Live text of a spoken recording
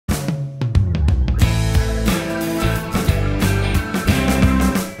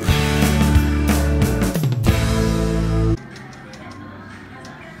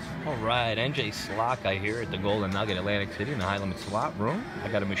NJslotguy here at the Golden Nugget, Atlantic City in the High Limit Slot Room. I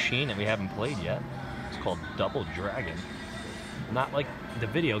got a machine that we haven't played yet. It's called Double Dragon. Not like the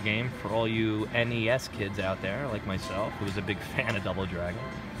video game for all you NES kids out there like myself, who was a big fan of Double Dragon.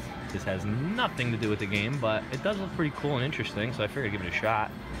 This has nothing to do with the game, but it does look pretty cool and interesting, so I figured I'd give it a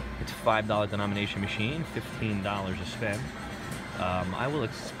shot. It's a $5 denomination machine, $15 a spin. I will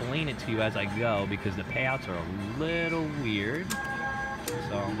explain it to you as I go because the payouts are a little weird.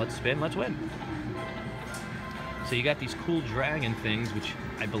 So let's spin, let's win. So you got these cool dragon things, which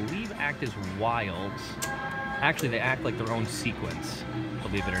I believe act as wilds. Actually, they act like their own sequence,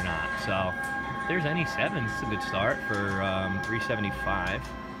 believe it or not. So there's any sevens. It's a good start for 375.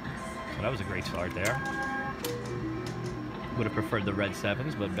 So that was a great start there. Would have preferred the red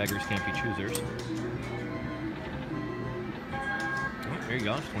sevens, but beggars can't be choosers. Oh, there you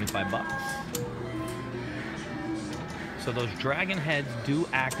go, it's 25 bucks. So those dragon heads do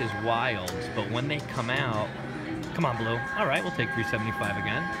act as wilds, but when they come out, come on, Blue. All right, we'll take 375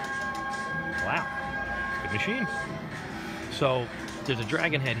 again. Wow, good machine. So there's a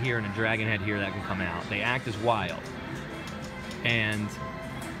dragon head here and a dragon head here that can come out. They act as wild, and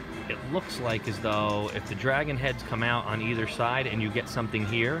it looks like as though if the dragon heads come out on either side and you get something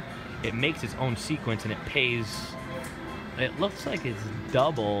here, it makes its own sequence and it pays. It looks like it's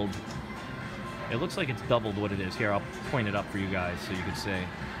doubled. It looks like it's doubled what it is. Here, I'll point it up for you guys so you can see.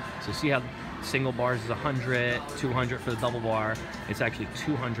 So see how single bars is 100, 200 for the double bar. It's actually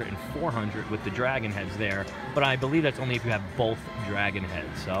 200 and 400 with the dragon heads there. But I believe that's only if you have both dragon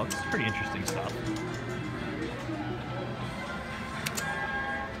heads. So it's pretty interesting stuff.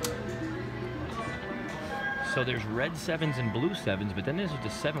 So there's red sevens and blue sevens, but then there's just a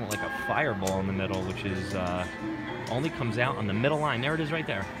seven with like a fireball in the middle, which is only comes out on the middle line. There it is right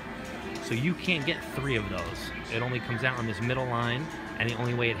there. So you can't get three of those. It only comes out on this middle line, and the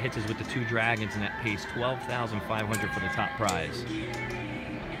only way it hits is with the two dragons, and that pays $12,500 for the top prize.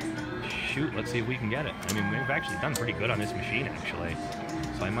 Shoot, let's see if we can get it. I mean, we've actually done pretty good on this machine, actually.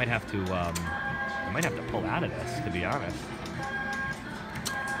 So I might have to pull out of this, to be honest.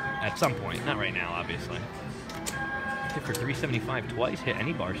 At some point, not right now, obviously. Hit for 375 twice. Hit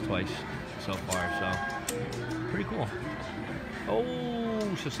any bars twice so far, so pretty cool.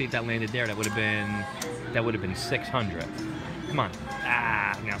 Oh, so see if that landed there, that would have been 600. Come on.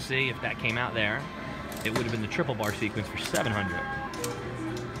 Ah, now see if that came out there, it would have been the triple bar sequence for 700.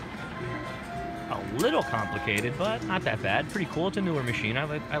 A little complicated, but not that bad. Pretty cool. It's a newer machine.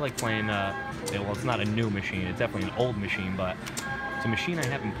 I like playing. Well, it's not a new machine. It's definitely an old machine, but it's a machine I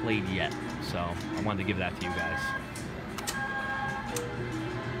haven't played yet. So I wanted to give that to you guys.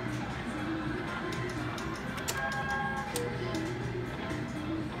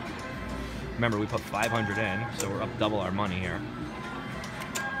 Remember, we put 500 in, so we're up double our money here.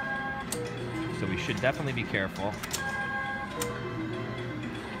 So we should definitely be careful.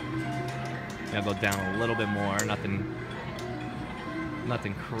 I'll go down a little bit more. Nothing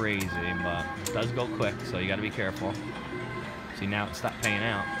crazy, but it does go quick, so you got to be careful. See, now it stopped paying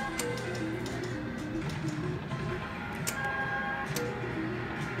out.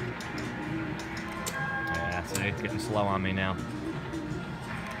 Yeah, see, it's getting slow on me now.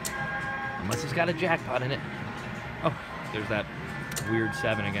 Unless it's got a jackpot in it. Oh, there's that weird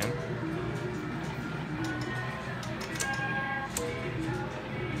 7 again.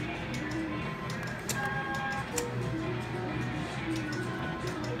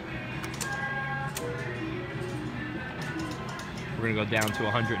 We're gonna go down to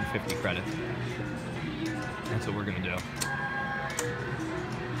 150 credits. That's what we're gonna do.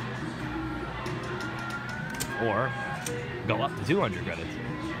 Or go up to 200 credits.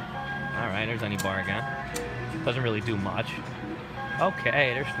 All right, there's any bar again. Doesn't really do much.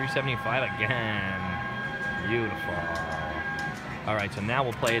 Okay, there's 375 again. Beautiful. All right, so now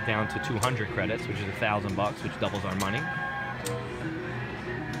we'll play it down to 200 credits, which is $1,000, which doubles our money.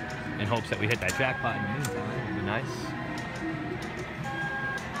 In hopes that we hit that jackpot in the meantime. It'd be nice.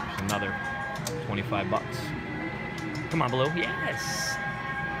 There's another 25 bucks. Come on, Blue. Yes!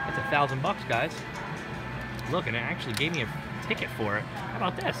 That's $1,000, guys. Look, and it actually gave me a ticket for it. How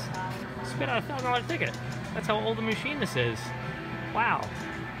about this? Spit out a $1,000 ticket. That's how old the machine this is. Wow.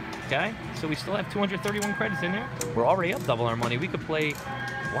 Okay, so we still have 231 credits in there. We're already up double our money. We could play.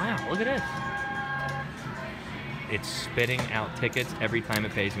 Wow, look at this. It's spitting out tickets every time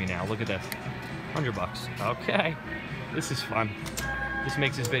it pays me now. Look at this. $100. Okay, this is fun. This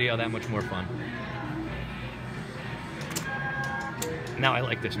makes this video that much more fun. Now I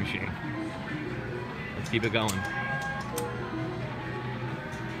like this machine. Let's keep it going.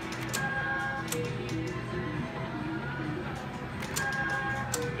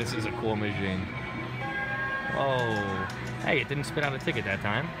 This This is a cool machine. Whoa. Hey, it didn't spit out a ticket that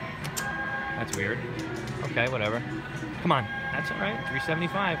time. That's weird. Okay, whatever. Come on. That's all right.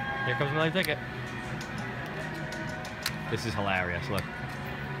 375. Here comes another ticket. This is hilarious. Look.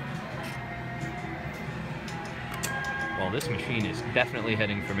 Well, this machine is definitely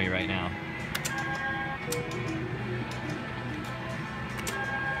heading for me right now.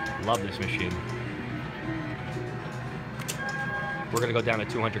 Love this machine. We're going to go down to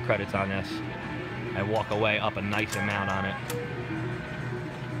 200 credits on this and walk away up a nice amount on it.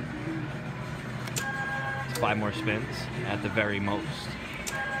 It's 5 more spins at the very most.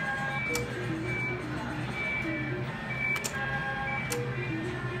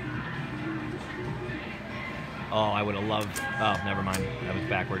 Oh, I would have loved... Oh, never mind. That was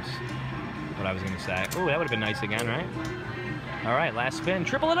backwards. What I was going to say. Oh, that would have been nice again, right? All right, last spin.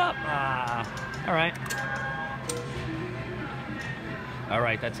 Triple it up. All right. All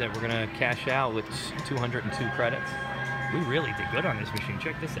right, that's it. We're going to cash out with 202 credits. We really did good on this machine.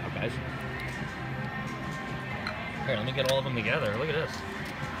 Check this out, guys. Here, let me get all of them together. Look at this.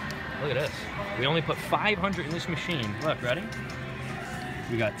 Look at this. We only put 500 in this machine. Look, ready?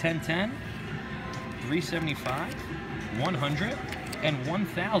 We got 1010, 375, 100, and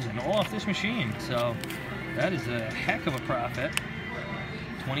 1,000 all off this machine. So that is a heck of a profit.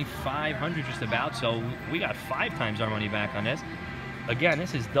 2,500 just about. So we got 5 times our money back on this. Again,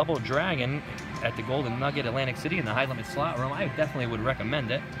 this is Double Dragon at the Golden Nugget, Atlantic City, in the high limit slot room. I definitely would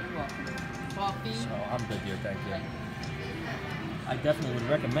recommend it. Coffee. So I'm good here, thank you. I definitely would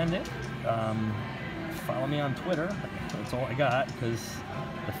recommend it. Follow me on Twitter. That's all I got because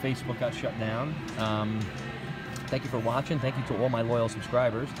the Facebook got shut down. Thank you for watching. Thank you to all my loyal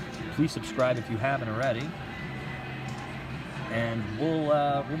subscribers. Please subscribe if you haven't already. And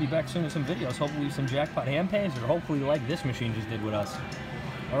we'll be back soon with some videos. Hopefully some jackpot hand pays, or hopefully like this machine just did with us.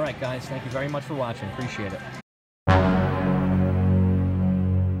 All right, guys. Thank you very much for watching. Appreciate it.